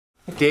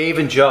Dave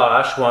and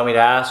Josh want me to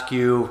ask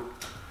you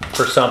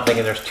for something,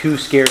 and they're too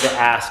scared to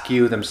ask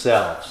you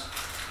themselves.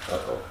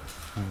 Uh-oh.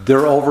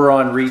 They're over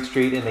on Reed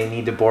Street and they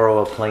need to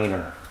borrow a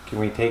planer. Can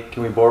we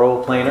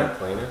borrow a planer?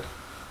 Planer?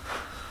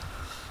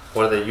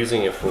 What are they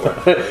using it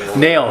for?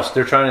 Nails.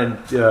 They're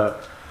trying to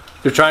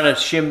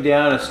shim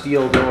down a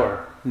steel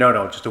door.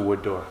 No, just a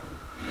wood door.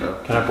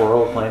 Oh. Can I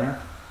borrow a planer?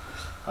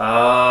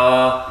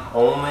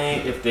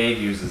 Only if Dave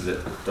uses it.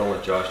 Don't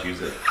let Josh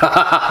use it.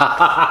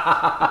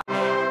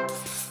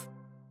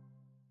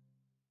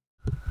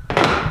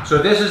 So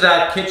this is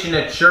that kitchen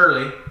at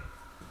Shirley.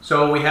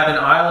 So we have an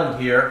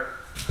island here,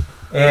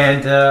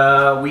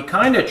 and we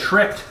kind of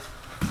tricked.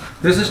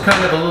 This is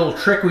kind of a little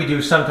trick we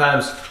do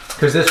sometimes,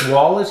 because this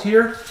wall is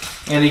here,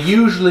 and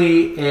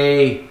usually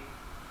a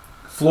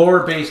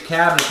floor-based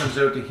cabinet comes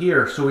out to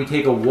here. So we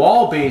take a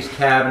wall-based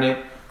cabinet,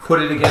 put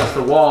it against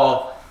the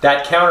wall.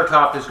 That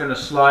countertop is going to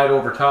slide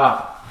over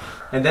top,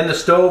 and then the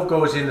stove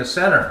goes in the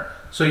center.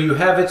 So you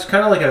have, it's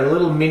kind of like a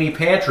little mini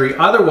pantry.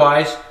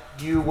 Otherwise,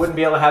 you wouldn't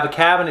be able to have a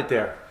cabinet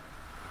there.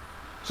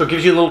 So it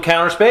gives you a little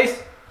counter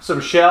space, some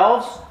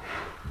shelves.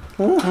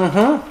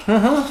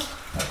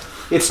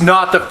 It's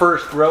not the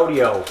first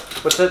rodeo.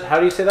 What's that? How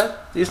do you say that?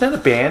 Isn't that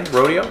a band?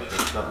 Rodeo?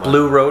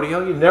 Blue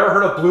Rodeo? You've never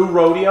heard of Blue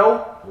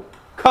Rodeo?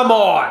 Come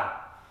on!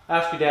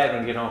 Ask your dad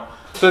when you get home.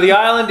 So the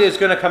island is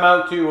going to come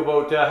out to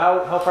about,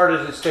 how far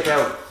does it stick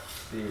out?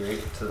 See,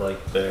 right to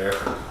like there.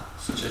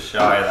 It's just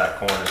shy of that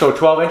corner. So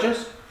 12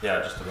 inches?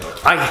 Yeah, just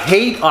about. I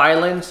hate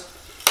islands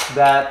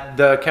that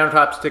the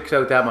countertop sticks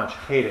out that much.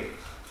 Hate it.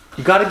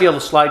 You got to be able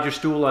to slide your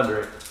stool under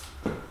it.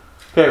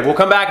 Okay, we'll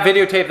come back,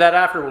 videotape that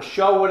after. We'll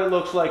show what it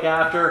looks like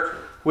after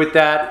with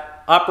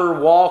that upper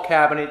wall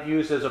cabinet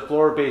used as a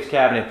floor-based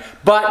cabinet.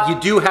 But you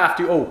do have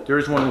to, oh, there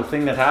is one little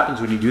thing that happens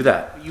when you do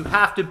that. You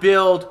have to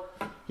build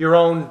your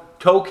own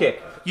toe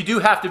kick. You do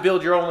have to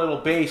build your own little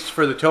base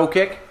for the toe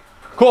kick.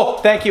 Cool,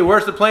 thank you.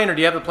 Where's the planer?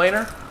 Do you have the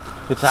planer?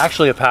 It's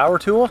actually a power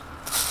tool?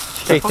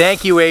 Okay,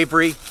 thank you,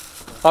 Avery.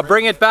 I'll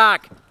bring it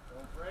back.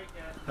 Don't break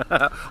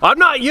it. I'm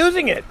not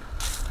using it.